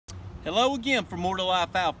Hello again from More to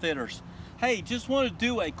Life Outfitters. Hey, just want to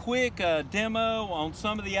do a quick demo on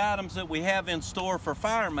some of the items that we have in store for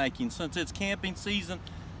fire making. Since it's camping season,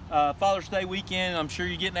 Father's Day weekend, I'm sure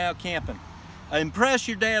you're getting out camping. Impress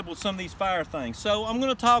your dad with some of these fire things. So I'm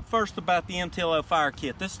going to talk first about the MTLO fire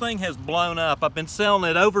kit. This thing has blown up. I've been selling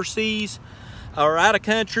it overseas or out of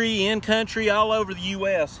country, in country, all over the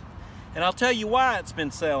US. And I'll tell you why it's been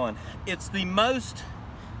selling. It's the most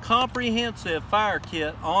comprehensive fire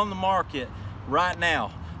kit on the market right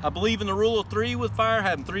now. I believe in the rule of three with fire,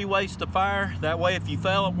 having 3 ways to fire. That way if you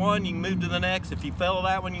fail at one, you can move to the next. If you fail at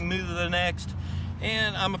that one, you can move to the next.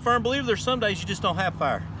 And I'm a firm believer there's some days you just don't have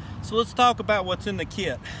fire. So let's talk about what's in the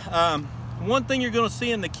kit. One thing you're going to see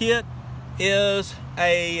in the kit is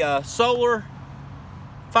a solar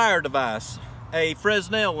fire device, a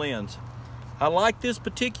Fresnel lens. I like this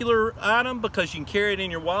particular item because you can carry it in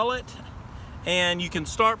your wallet and you can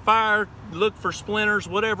start fire, look for splinters,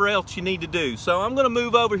 whatever else you need to do. So I'm going to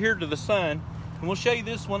move over here to the sun and we'll show you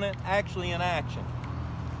this one actually in action.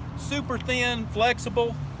 Super thin,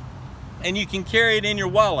 flexible, and you can carry it in your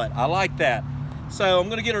wallet. I like that. So I'm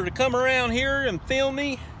going to get her to come around here and film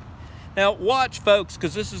me. Now watch, folks,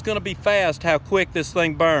 because this is going to be fast how quick this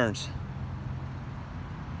thing burns.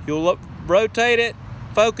 You'll rotate it,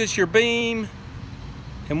 focus your beam,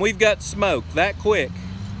 and we've got smoke that quick.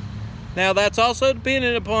 Now that's also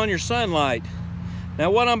dependent upon your sunlight.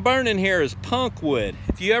 Now what I'm burning here is punk wood.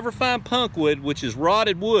 If you ever find punk wood, which is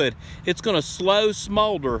rotted wood, it's going to slow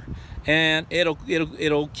smolder and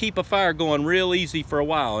it'll keep a fire going real easy for a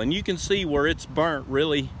while. And you can see where it's burnt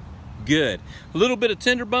really good. A little bit of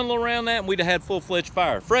tinder bundle around that and we'd have had full-fledged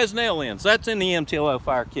fire. Fresnel lens, that's in the MTLO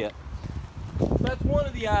fire kit. That's one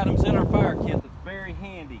of the items in our fire kit that's very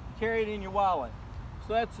handy. Carry it in your wallet.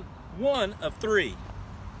 So that's one of 3.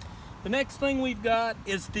 The next thing we've got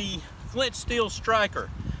is the flint steel striker.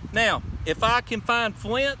 Now, if I can find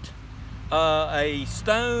flint, a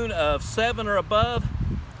stone of 7 or above,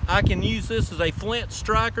 I can use this as a flint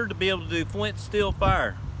striker to be able to do flint steel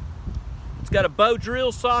fire. It's got a bow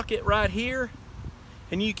drill socket right here,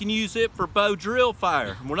 and you can use it for bow drill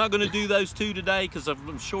fire. We're not going to do those two today because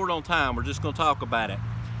I'm short on time. We're just going to talk about it.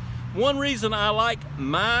 One reason I like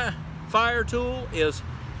my fire tool is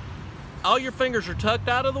all your fingers are tucked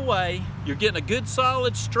out of the way. You're getting a good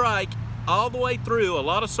solid strike all the way through, a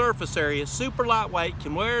lot of surface area, super lightweight,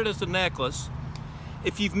 can wear it as a necklace.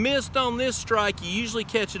 If you've missed on this strike, you usually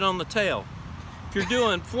catch it on the tail. If you're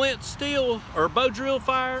doing flint steel or bow drill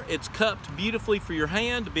fire, it's cupped beautifully for your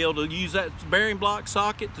hand to be able to use that bearing block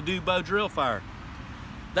socket to do bow drill fire.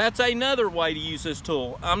 That's another way to use this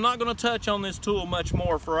tool. I'm not going to touch on this tool much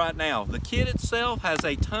more for right now. The kit itself has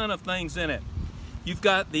a ton of things in it. You've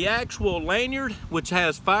got the actual lanyard, which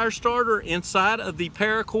has fire starter inside of the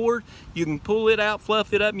paracord. You can pull it out,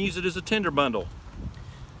 fluff it up, and use it as a tinder bundle.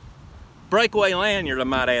 Breakaway lanyard, I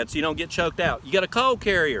might add, so you don't get choked out. You got a coal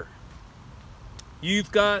carrier.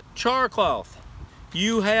 You've got char cloth.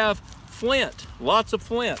 You have flint, lots of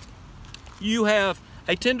flint. You have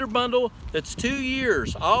a tinder bundle that's 2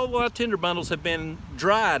 years. All of my tinder bundles have been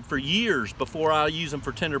dried for years before I use them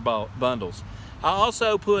for tinder bundles. I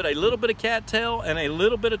also put a little bit of cattail and a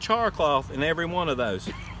little bit of char cloth in every one of those.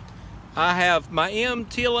 I have my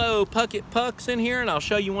MTLO Puckett pucks in here, and I'll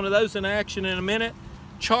show you one of those in action in a minute.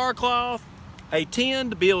 Char cloth, a tin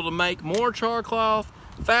to be able to make more char cloth,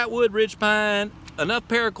 fat wood, ridge pine, enough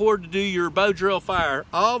paracord to do your bow drill fire.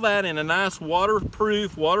 All that in a nice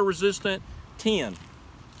waterproof, water-resistant tin.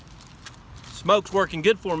 Smoke's working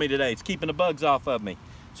good for me today. It's keeping the bugs off of me.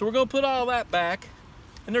 So we're going to put all that back.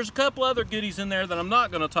 And there's a couple other goodies in there that I'm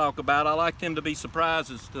not going to talk about. I like them to be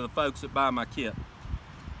surprises to the folks that buy my kit.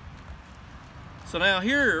 So now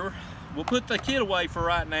here, we'll put the kit away for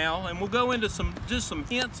right now, and we'll go into just some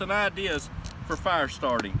hints and ideas for fire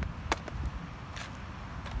starting.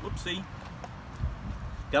 Whoopsie.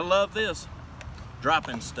 Gotta love this.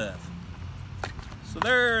 Dropping stuff. So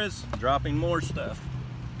there is dropping more stuff.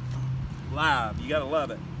 Live, you gotta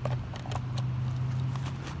love it.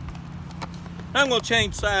 I'm going to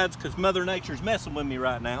change sides because Mother Nature's messing with me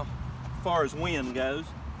right now as far as wind goes.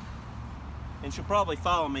 And she'll probably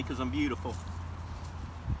follow me because I'm beautiful.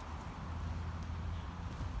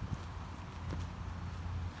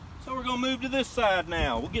 So we're going to move to this side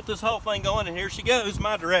now. We'll get this whole thing going, and here she goes,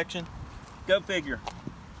 my direction. Go figure.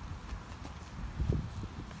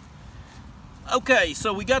 Okay,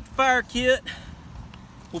 so we got the fire kit.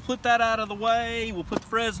 We'll put that out of the way. We'll put the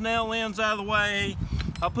Fresnel lens out of the way.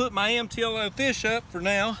 I'll put my MTLO fish up for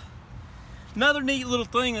now. Another neat little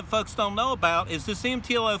thing that folks don't know about is this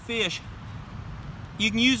MTLO fish You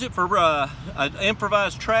can use it for an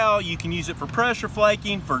improvised trowel. You can use it for pressure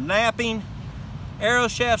flaking, for napping, arrow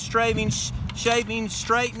shaft shaving,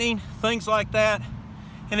 straightening, things like that.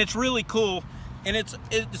 And it's really cool. And it's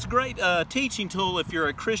a great teaching tool if you're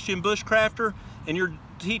a Christian bushcrafter and you're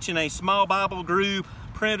teaching a small Bible group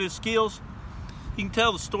primitive skills. You can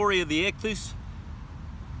tell the story of the ichthus,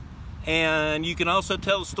 and you can also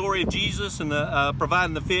tell the story of Jesus and the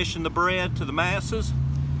providing the fish and the bread to the masses.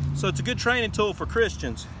 So it's a good training tool for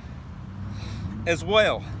Christians as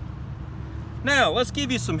well. Now let's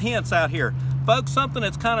give you some hints out here, folks. Something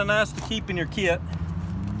that's kind of nice to keep in your kit.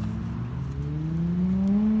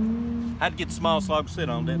 I had to get the small slog to sit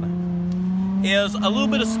on, didn't I? Is a little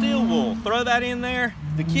bit of steel wool. Throw that in there.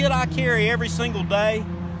 The kit I carry every single day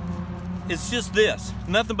is just this.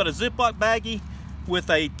 Nothing but a Ziploc baggie with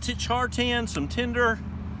a char tin, some tinder,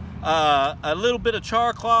 a little bit of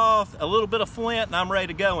char cloth, a little bit of flint, and I'm ready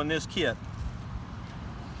to go in this kit.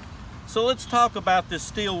 So let's talk about this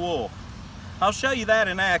steel wool. I'll show you that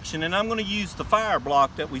in action, and I'm going to use the fire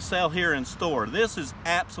block that we sell here in store. This is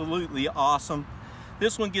absolutely awesome.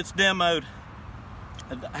 This one gets demoed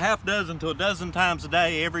a half dozen to a dozen times a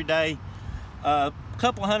day, every day. A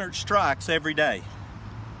couple hundred strikes every day.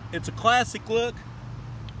 It's a classic look.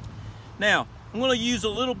 Now, I'm going to use a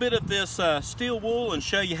little bit of this steel wool and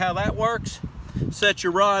show you how that works. Set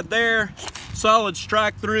your rod there, solid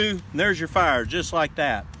strike through, and there's your fire, just like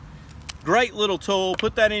that. Great little tool.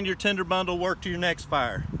 Put that in your tinder bundle, work to your next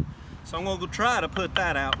fire. So I'm going to go try to put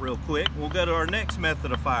that out real quick. We'll go to our next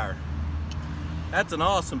method of fire. That's an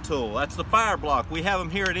awesome tool. That's the fire block. We have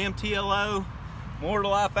them here at MTLO, More to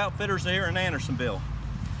Life Outfitters here in Andersonville.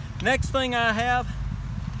 Next thing I have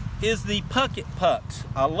is the Puckett pucks.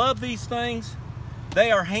 I love these things.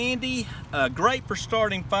 They are handy, great for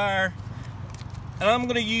starting fire. And I'm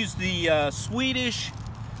going to use the Swedish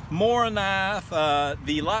Mora knife,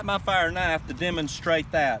 the Light My Fire knife, to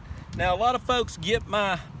demonstrate that. Now, a lot of folks get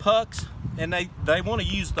my pucks and they want to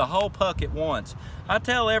use the whole puck at once. I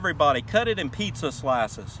tell everybody, cut it in pizza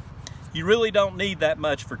slices. You really don't need that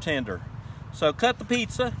much for tender. So cut the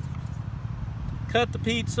pizza,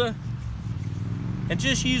 and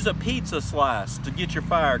just use a pizza slice to get your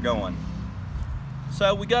fire going.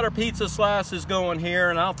 So we got our pizza slices going here,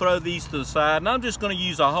 and I'll throw these to the side, and I'm just going to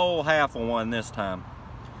use a whole half of one this time.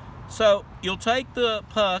 So you'll take the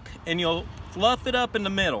puck and you'll fluff it up in the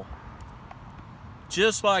middle,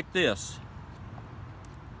 just like this.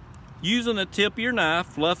 Using the tip of your knife,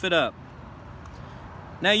 fluff it up.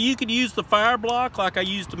 Now you could use the fire block like I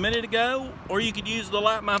used a minute ago, or you could use the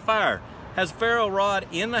Light My Fire. Has ferro rod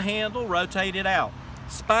in the handle, rotate it out.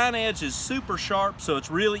 Spine edge is super sharp, so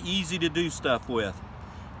it's really easy to do stuff with.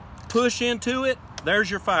 Push into it, there's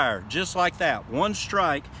your fire, just like that. One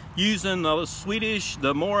strike using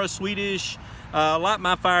the Mora Swedish Light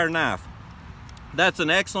My Fire knife. That's an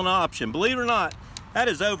excellent option. Believe it or not, that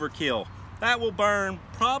is overkill. That will burn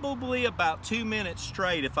probably about 2 minutes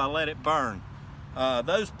straight if I let it burn.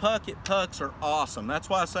 Those Puckett pucks are awesome. That's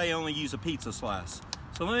why I say only use a pizza slice.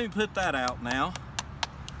 So let me put that out now.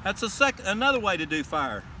 That's another way to do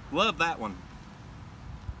fire. Love that one.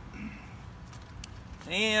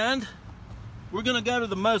 And we're gonna go to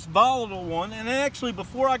the most volatile one. And actually,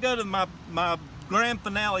 before I go to my grand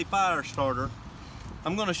finale fire starter,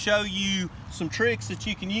 I'm gonna show you some tricks that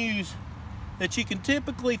you can use that you can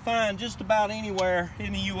typically find just about anywhere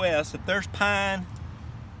in the US. If there's pine,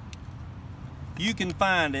 you can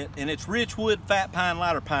find it, and it's rich wood, fat pine,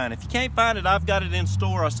 lighter pine. If you can't find it, I've got it in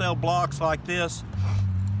store. I sell blocks like this.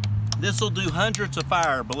 This will do hundreds of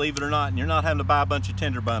fire, believe it or not, and you're not having to buy a bunch of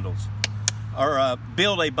tinder bundles, or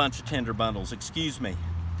build a bunch of tinder bundles, excuse me.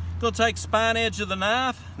 Gonna take spine edge of the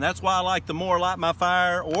knife, and that's why I like the Mora Light My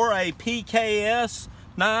Fire, or a PKS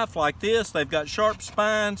knife like this. They've got sharp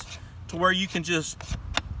spines to where you can just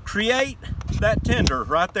create that tinder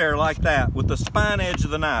right there like that with the spine edge of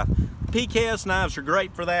the knife. PKS knives are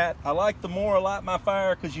great for that. I like the Mora Light My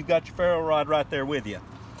Fire because you've got your ferro rod right there with you.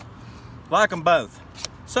 Like them both.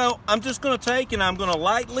 So I'm just going to take and I'm going to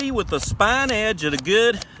lightly, with the spine edge at a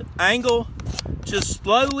good angle, just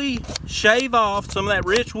slowly shave off some of that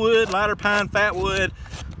rich wood, lighter pine, fat wood,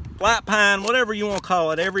 light pine, whatever you want to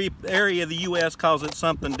call it. Every area of the US calls it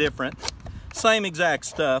something different. Same exact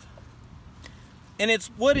stuff. And it's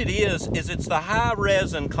what it is it's the high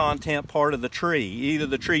resin content part of the tree. Either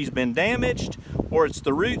the tree's been damaged, or it's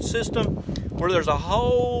the root system where there's a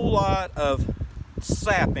whole lot of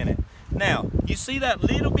sap in it. Now, you see that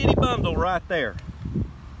little bitty bundle right there.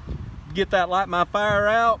 Get that Light My Fire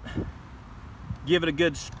out, give it a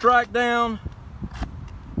good strike down.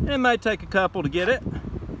 It may take a couple to get it.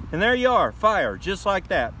 And there you are, fire, just like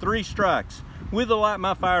that. 3 strikes. with the Light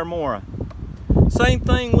My Fire Mora. Same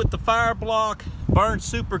thing with the fire block, burns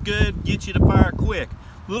super good, gets you to fire quick.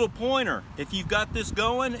 Little pointer, if you've got this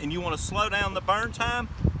going and you want to slow down the burn time,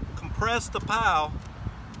 compress the pile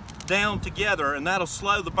down together and that'll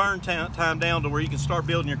slow the burn time down to where you can start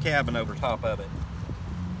building your cabin over top of it.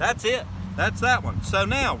 That's it. That's that one. So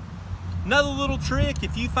now, another little trick,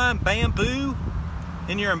 if you find bamboo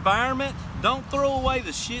in your environment, don't throw away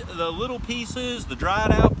the little pieces, the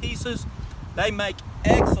dried out pieces. They make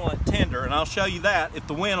excellent tinder, and I'll show you that if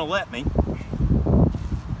the wind will let me.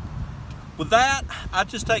 With that, I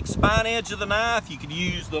just take spine edge of the knife. You could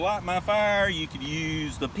use the Light My Fire, you could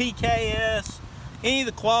use the PKS, any of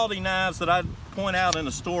the quality knives that I point out in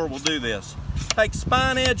the store will do this. Take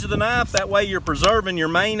spine edge of the knife, that way you're preserving your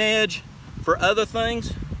main edge for other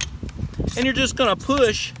things. And you're just gonna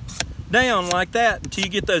push down like that until you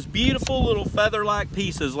get those beautiful little feather-like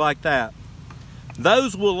pieces like that.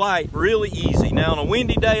 Those will light really easy. Now on a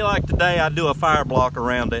windy day like today, I do a fire block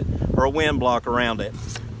around it or a wind block around it.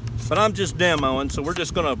 But I'm just demoing, so we're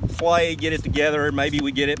just gonna play, get it together. Maybe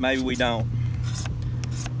we get it, maybe we don't.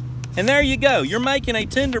 And there you go. You're making a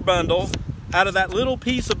tinder bundle out of that little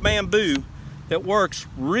piece of bamboo that works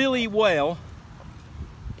really well.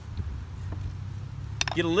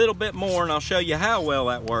 Get a little bit more and I'll show you how well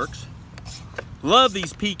that works. Love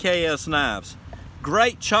these PKS knives.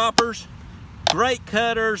 Great choppers, great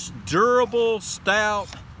cutters, durable, stout.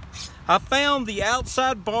 I found the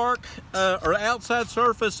outside bark or outside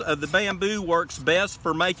surface of the bamboo works best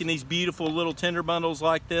for making these beautiful little tinder bundles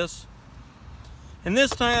like this. And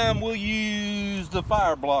this time we'll use the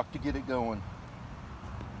fire block to get it going.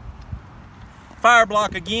 Fire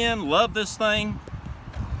block again, love this thing.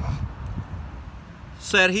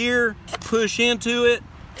 Set here, push into it,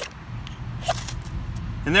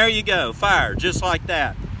 and there you go, fire, just like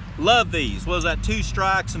that. Love these. What was that, 2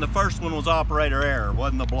 strikes, and the first one was operator error,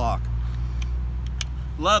 wasn't the block.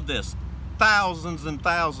 Love this. Thousands and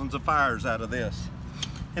thousands of fires out of this.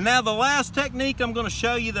 And now the last technique I'm going to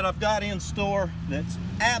show you that I've got in store that's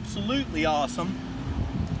absolutely awesome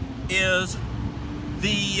is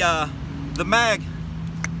the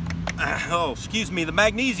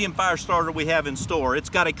magnesium fire starter we have in store. It's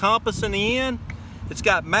got a compass in the end, it's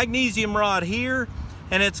got magnesium rod here,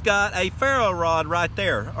 and it's got a ferro rod right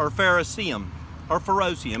there, or ferrocerium, or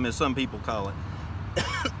ferrocerium as some people call it.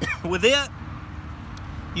 With it,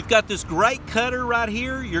 you've got this great cutter right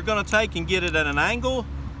here. You're gonna take and get it at an angle,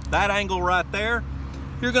 that angle right there.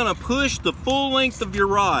 You're gonna push the full length of your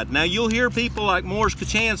rod. Now you'll hear people like Morris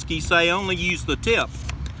Kochanski say only use the tip.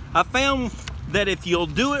 I found that if you'll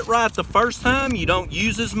do it right the first time, you don't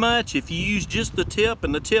use as much. If you use just the tip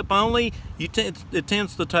and the tip only, it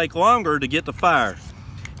tends to take longer to get the fire.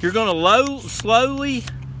 You're gonna slowly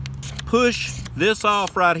push this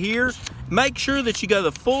off right here. Make sure that you go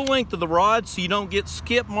the full length of the rod so you don't get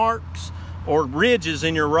skip marks or ridges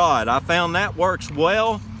in your rod. I found that works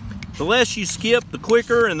well. The less you skip, the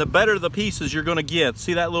quicker and the better the pieces you're gonna get.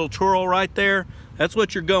 See that little twirl right there? That's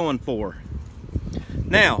what you're going for.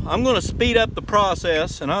 Now, I'm gonna speed up the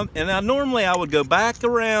process, and normally I would go back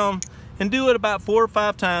around and do it about 4 or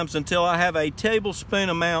 5 times until I have a tablespoon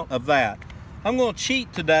amount of that. I'm gonna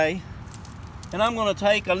cheat today, and I'm gonna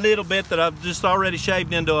take a little bit that I've just already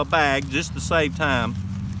shaved into a bag just to save time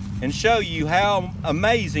and show you how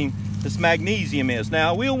amazing this magnesium is.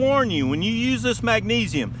 Now, I will warn you, when you use this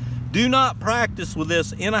magnesium, do not practice with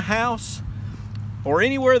this in a house or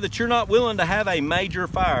anywhere that you're not willing to have a major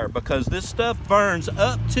fire, because this stuff burns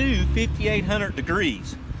up to 5,800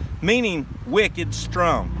 degrees, meaning wicked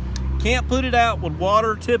strong. Can't put it out with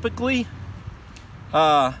water typically,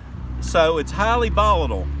 so it's highly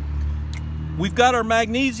volatile. We've got our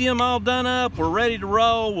magnesium all done up, we're ready to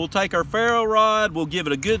roll. We'll take our ferro rod, we'll give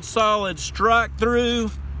it a good solid strike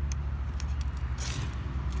through.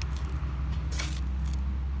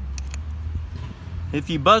 If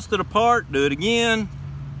you bust it apart, do it again.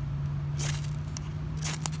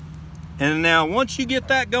 And now once you get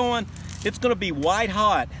that going, it's gonna be white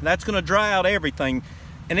hot. That's gonna dry out everything.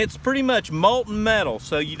 And it's pretty much molten metal,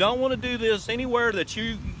 so you don't wanna do this anywhere that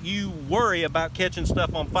you worry about catching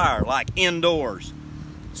stuff on fire, like indoors.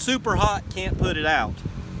 Super hot, can't put it out.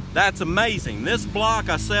 That's amazing. This block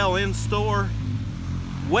I sell in store,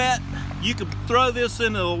 wet. You can throw this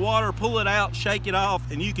into the water, pull it out, shake it off,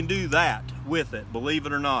 and you can do that with it, believe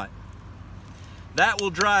it or not. That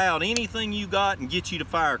will dry out anything you got and get you to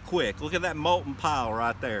fire quick. Look at that molten pile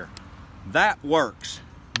right there. That works.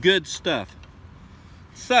 Good stuff.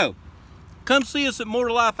 So, come see us at More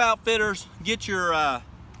to Life Outfitters. Get your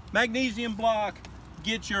magnesium block,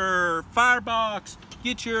 get your firebox,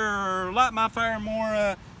 get your Light My Fire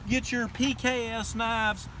Mora, get your PKS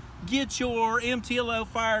knives, get your MTLO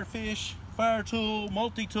fire tool,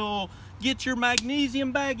 multi-tool, get your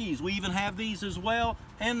magnesium baggies. We even have these as well,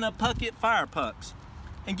 and the Puckett fire pucks.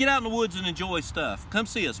 And get out in the woods and enjoy stuff. Come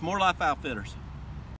see us, More Life Outfitters.